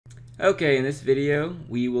Okay, in this video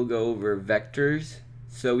we will go over vectors.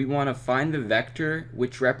 So we want to find the vector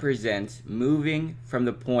which represents moving from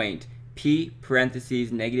the point p parentheses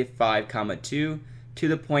 -5 comma 2 to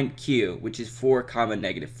the point q, which is 4 comma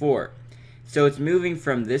 -4. So it's moving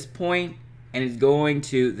from this point and it's going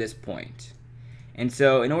to this point. And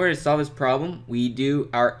so in order to solve this problem, we do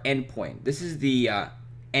our endpoint. This is the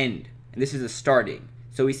end, and this is the starting.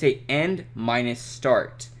 So we say end minus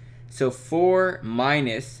start. So 4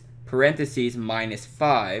 minus parentheses minus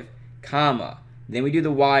 5 comma, then we do the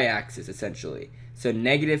y-axis essentially. So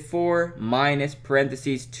 -4 minus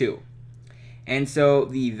parentheses 2. And so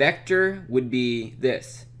the vector would be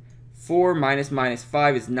this. 4 minus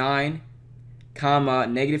 5 is 9, comma,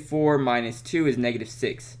 -4 minus 2 is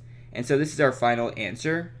 -6. And so this is our final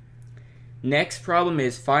answer. Next problem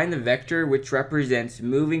is find the vector which represents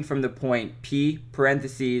moving from the point p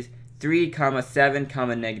parentheses 3 comma 7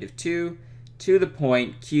 comma -2 to the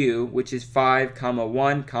point q, which is 5 comma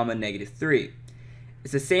 1 comma -3.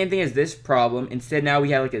 It's the same thing as this problem, instead now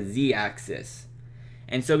we have like a z-axis.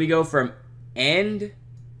 And so we go from end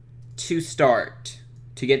to start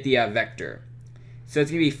to get the vector. So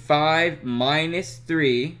it's going to be 5 minus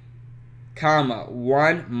 3 comma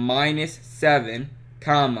 1 minus 7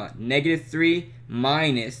 comma -3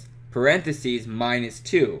 minus parentheses minus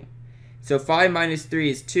 2. So 5 minus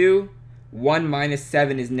 3 is 2, 1 minus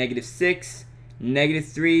 7 is -6,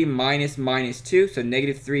 -3 minus -2, so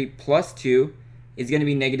 -3 plus 2 is going to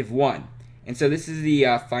be -1. And so this is the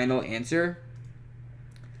final answer.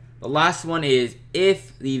 The last one is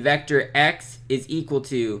if the vector x is equal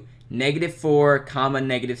to -4 comma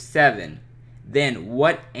 -7, then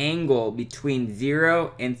what angle between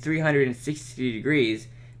 0 and 360 degrees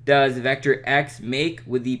does vector x make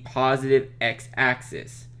with the positive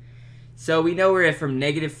x-axis? So we know we're from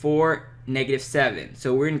 -4, -7.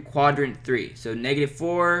 So we're in quadrant 3. So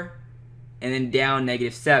 -4 and then down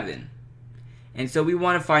 -7. And so we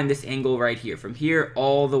want to find this angle right here, from here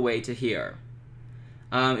all the way to here.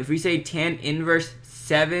 If we say tan inverse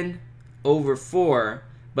 7 over 4,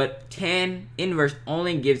 but tan inverse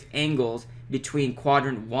only gives angles between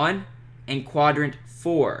quadrant 1 and quadrant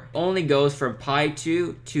 4. Only goes from pi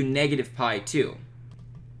 2 to -pi 2.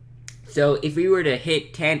 So if we were to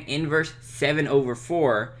hit tan inverse 7 over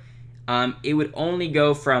 4, it would only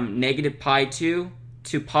go from -pi 2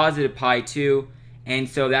 to pi 2, and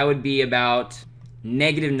so that would be about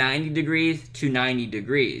 -90 degrees to 90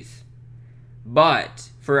 degrees. But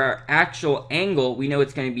for our actual angle, we know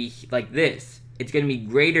it's going to be like this. It's going to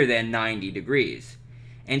be greater than 90 degrees.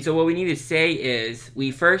 And so what we need to say is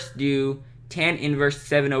we first do tan inverse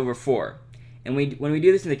 7 over 4. And when we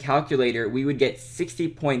do this in the calculator, we would get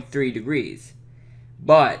 60.3 degrees.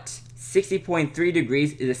 But 60.3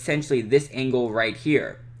 degrees is essentially this angle right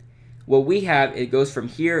here. What we have, it goes from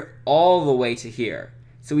here all the way to here.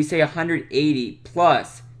 So we say 180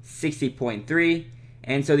 plus 60.3.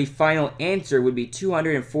 And so the final answer would be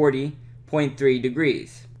 240.3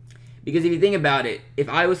 degrees. Because if you think about it, if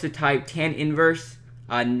I was to type tan inverse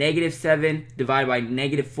 -7 divided by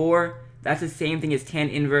 -4, that's the same thing as tan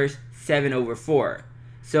inverse 7 over 4.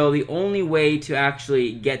 So the only way to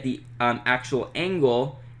actually get the actual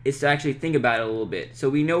angle is to actually think about it a little bit. So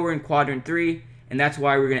we know we're in quadrant 3, and that's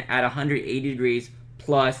why we're going to add 180 degrees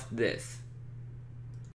plus this.